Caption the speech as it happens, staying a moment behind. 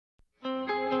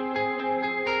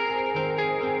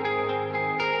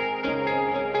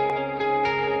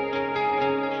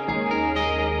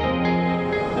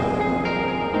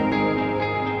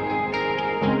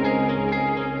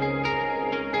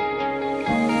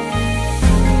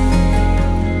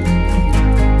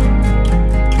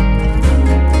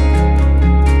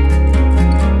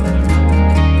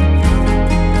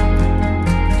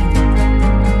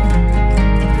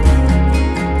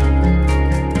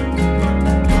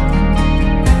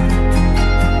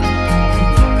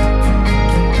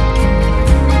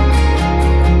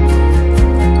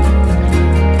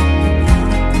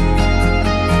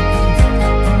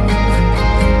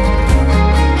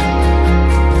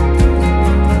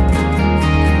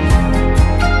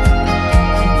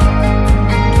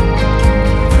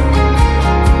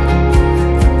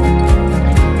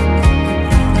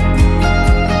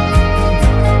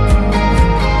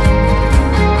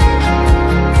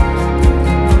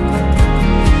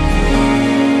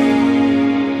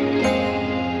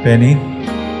Penny,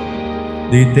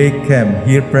 do you take Kem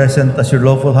here present as your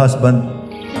lawful husband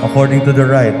according to the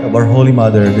rite of our Holy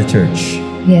Mother, the Church?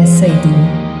 Yes, I do.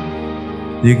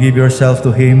 Do you give yourself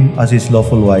to him as his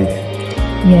lawful wife?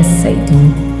 Yes, I do.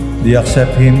 Do you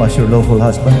accept him as your lawful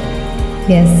husband?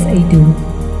 Yes, I do.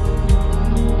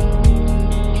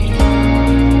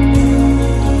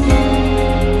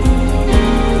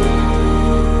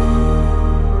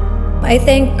 I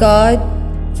thank God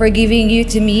for giving you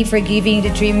to me, for giving the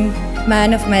dream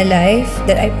man of my life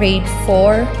that I prayed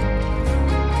for.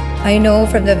 I know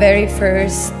from the very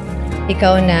first,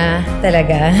 ikaw na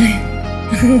talaga.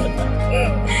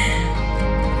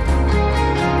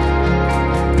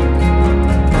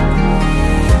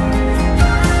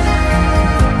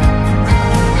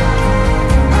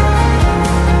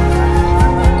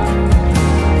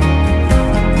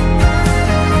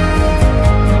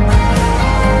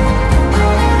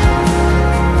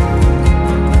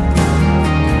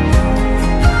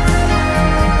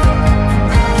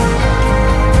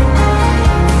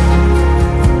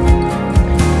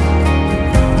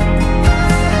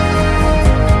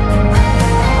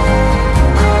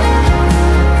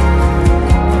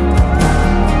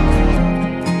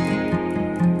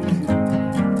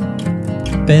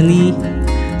 Penny,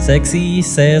 sexy,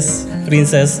 ses,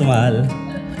 princess, mahal.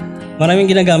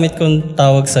 Maraming ginagamit kong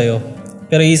tawag sa'yo,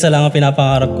 pero isa lang ang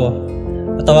pinapangarap ko.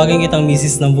 Patawagin kitang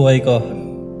misis ng buhay ko.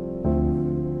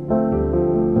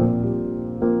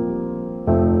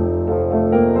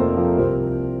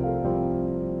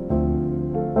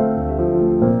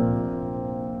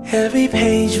 Every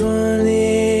page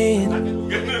running.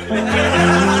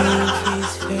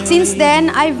 Since then,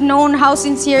 I've known how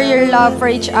sincere your love for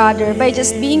each other by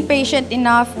just being patient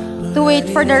enough to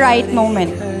wait for the right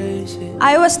moment.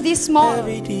 I was this small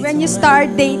when you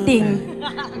started dating.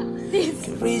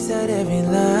 Reach out every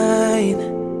line.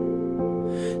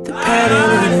 The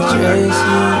pattern of the dress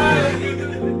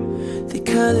the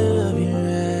color of your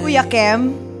eyes. Kuya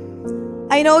Kem,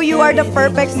 I know you are the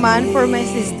perfect man for my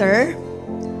sister.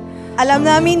 Alam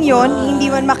namin yon, hindi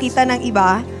man makita ng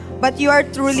iba, but you are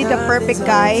truly the perfect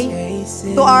guy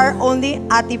to our only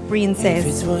Ate Princess. If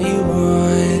it's what you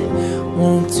want,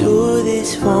 won't do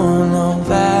this for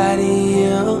nobody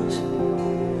else.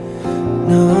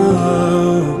 No,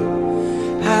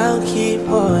 I'll keep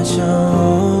watch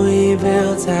on we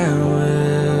built our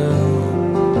world.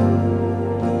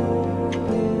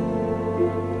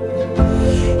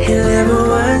 It never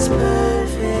was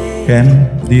perfect. Ken,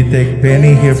 do you take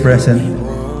Penny here present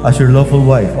as your lawful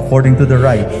wife according to the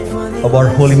rite of our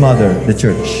Holy Mother, the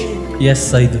Church?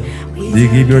 Yes, I do. Do you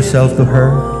give yourself to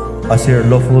her as your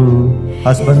lawful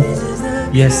husband?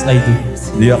 Yes, I do.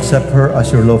 Do you accept her as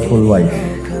your lawful wife?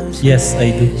 Yes, I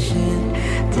do.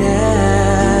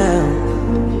 Down.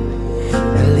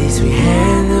 At least we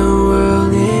had the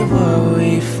world in what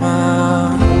we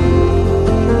found.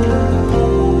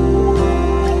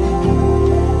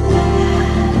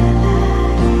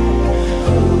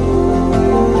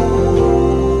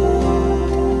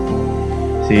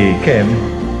 Si Ken,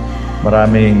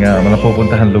 maraming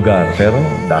napupuntahan lugar, pero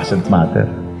doesn't matter.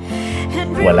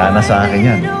 Wala na sa akin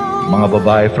yan. Mga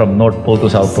babae from North Pole to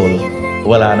South Pole,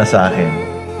 wala na sa akin.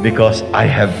 Because I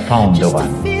have found the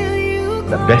one.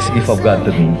 The best gift of God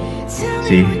to me,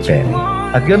 si Penny.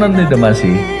 At ganoon din naman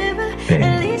si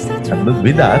Penny. At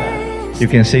with that,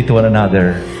 you can say to one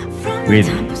another with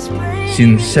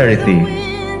sincerity,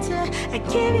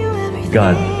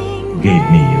 God gave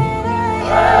me you.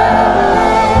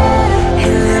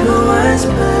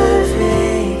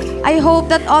 I hope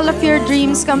that all of your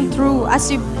dreams come true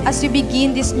as you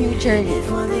begin this new journey.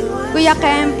 Kuya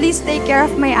Kem, please take care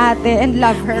of my ate and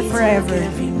love her forever.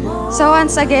 So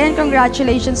once again,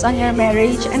 congratulations on your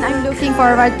marriage, and I'm looking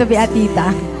forward to be a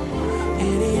tita.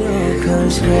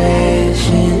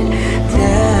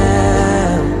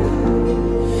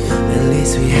 At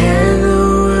least we had the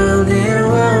world in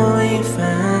what we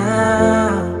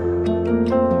found.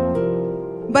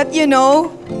 But you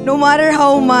know, no matter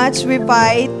how much we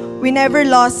fight, we never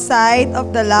lost sight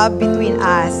of the love between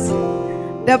us.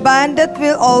 The bond that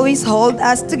will always hold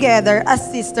us together as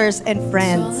sisters and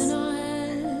friends.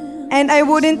 And I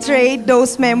wouldn't trade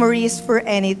those memories for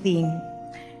anything.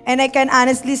 And I can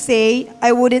honestly say,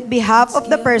 I wouldn't be half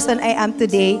of the person I am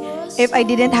today if I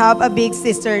didn't have a big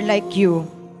sister like you.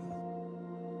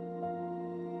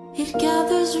 It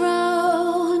gathers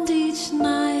round each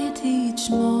night,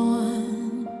 each morn.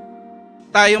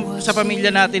 Tayo sa pamilya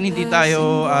natin, hindi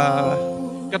tayo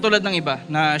katulad ng iba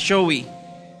na showy.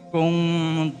 Kung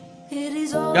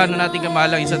gaano natin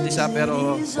kamahal ang isa't isa,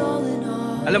 pero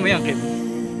alam mo yan, Kim.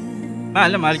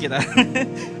 Mahal na mahal kita.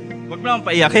 Huwag mo naman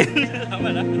paiyakin.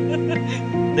 Tama na.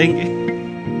 Thank you.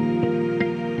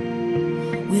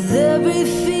 With every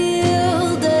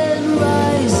field and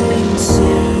rising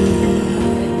sea,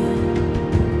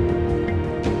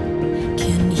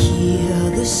 can hear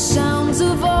the sounds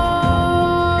of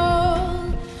all.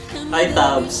 Hi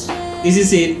Tabs, this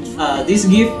is it. This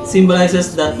gift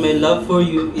symbolizes that my love for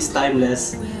you is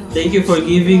timeless. Thank you for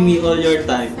giving me all your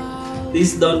time.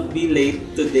 Please don't be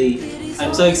late today.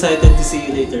 I'm so excited to see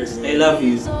you later. I love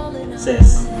you,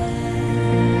 Ses.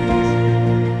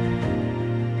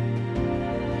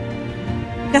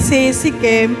 Kasi si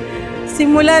Kim,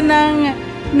 simula ng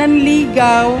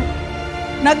nanligaw,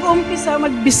 nag-umpisa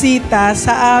magbisita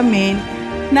sa amin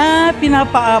na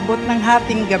pinapaabot ng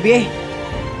hating gabi.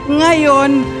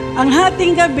 Ngayon, ang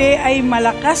hating gabi ay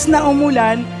malakas na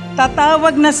umulan,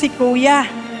 tatawag na si Kuya.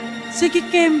 Sige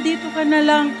Kim, dito ka na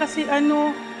lang kasi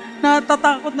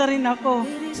natatakot na rin ako.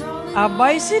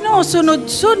 Abay,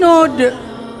 sinusunod-sunod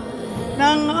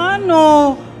ng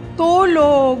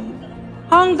tulog.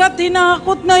 Hanggat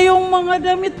tinakot na yung mga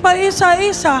damit pa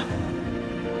isa-isa.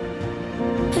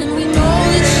 And we know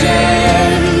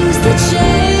the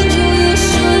change will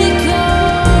surely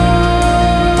come.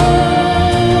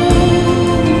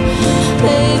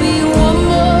 Baby, one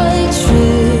more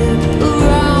trip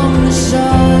around the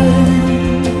sun.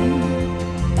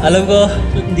 Alam ko,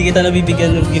 hindi kita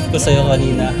nabibigyan ng gift ko sa'yo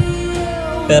kanina.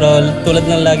 Pero tulad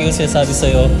ng lagi ko sinasabi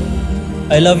sa'yo,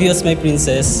 I love you as my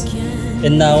princess.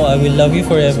 And now, I will love you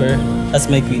forever as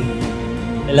my queen.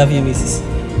 I love you, Mrs.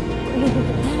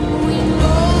 We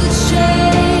know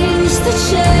the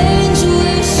change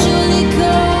will surely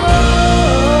come.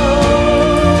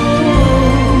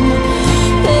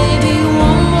 Baby,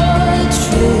 one more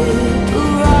trip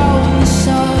around the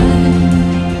sun,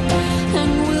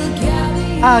 and we'll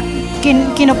gather.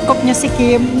 Kinupkop niya si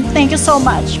Kim. Thank you so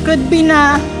much. Could be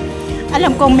na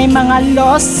alam kong may mga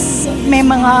loss, may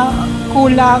mga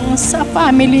kulang sa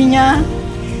family niya,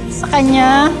 sa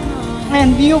kanya,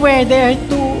 and you were there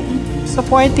to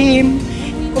support him,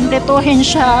 kumpletuhin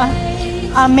siya,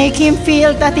 make him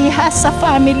feel that he has a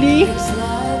family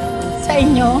sa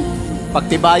inyo.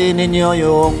 Pagtibayin ninyo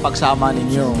yung pagsama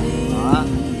ninyo,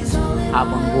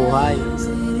 habang buhay.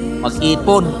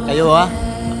 Mag-ipon kayo,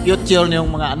 future niyong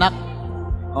mga anak.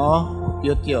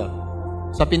 Future.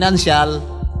 Sa financial,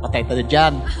 patay tayo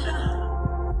dyan.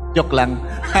 Joke lang.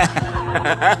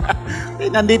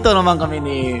 Nandito naman kami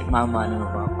ni Mama ni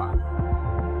Papa.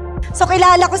 So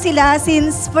kilala ko sila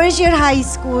since first year high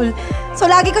school. So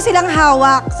lagi ko silang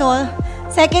hawak. So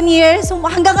second year, so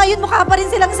hanggang ngayon mukha pa rin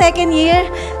silang second year.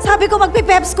 Sabi ko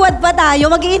magpi-pep squad ba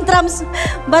tayo? Mag-i-intrams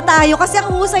ba tayo? Kasi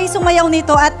ang husay sumayaw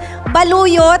nito at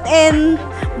Baluyot and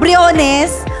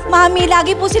Briones, Mami,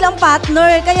 lagi po silang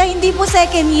partner. Kaya hindi po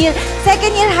second year.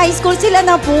 Second year high school sila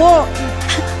na po.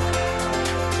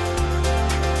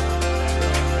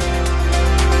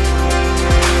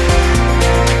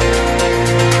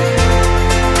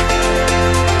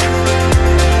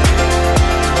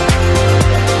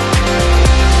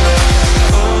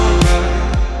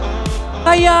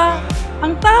 Kaya,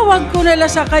 ang tawag ko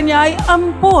nila sa kanya ay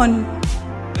ampon.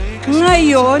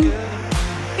 Ngayon,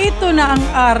 ito na ang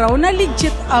araw na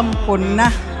legit ampon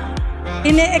na.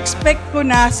 Ine-expect ko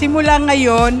na simula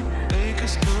ngayon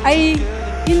ay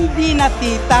hindi na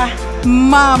tita,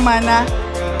 mama na.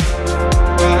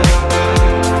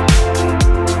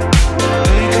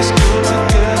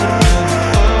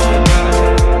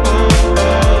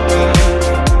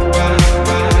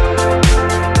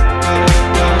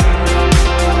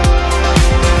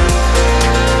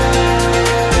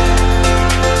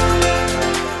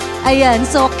 Ayan,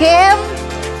 so Kim,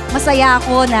 masaya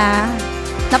ako na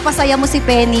napasaya mo si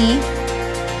Penny.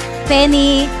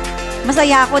 Penny,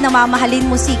 masaya ako na mamahalin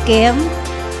mo si Kim.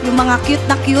 Yung mga cute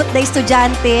na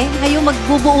estudyante, ngayong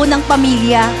magbubuo ng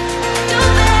pamilya.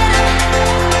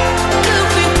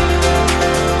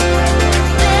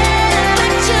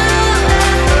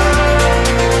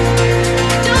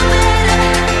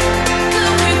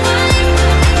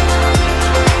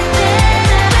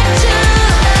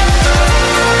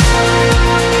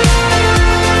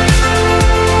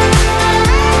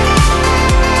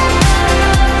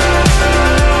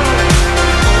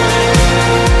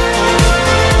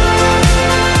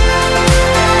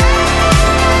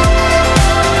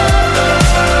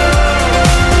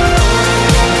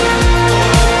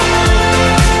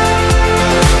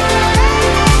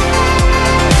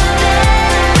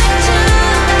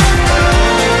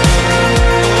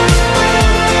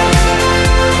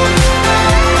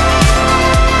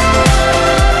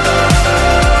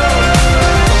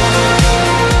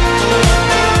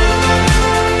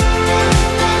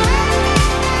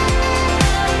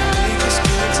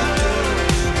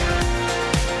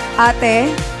 Ate,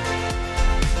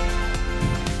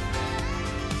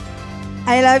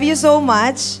 I love you so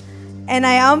much and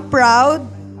I am proud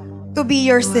to be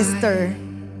your sister.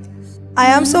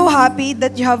 I am so happy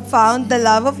that you have found the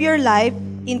love of your life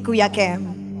in Kuya Kem.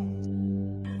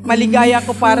 Maligaya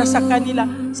ko para sa kanila.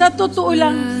 Sa totoo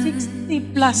lang,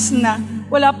 60 plus na.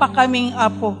 Wala pa kaming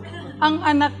apo. Ang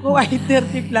anak ko ay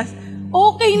 30 plus.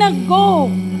 Okay na, go!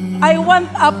 I want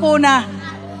apo na.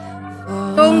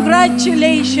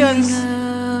 Congratulations!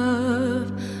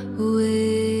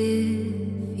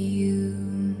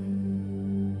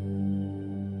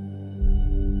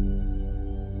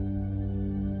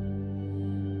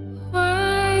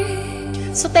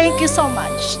 So thank you so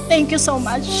much. Thank you so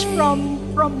much from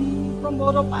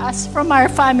both of us, from our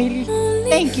family.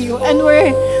 Thank you. And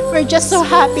we're just so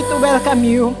happy to welcome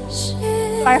you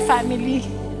to our family.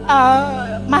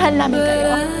 Mahal namin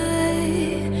kayo.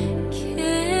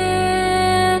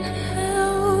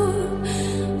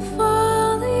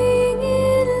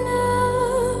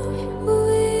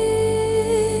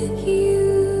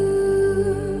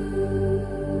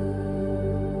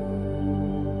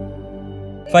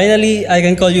 Finally, I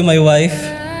can call you my wife,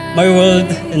 my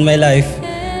world and my life,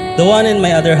 the one in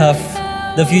my other half,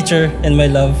 the future and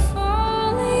my love.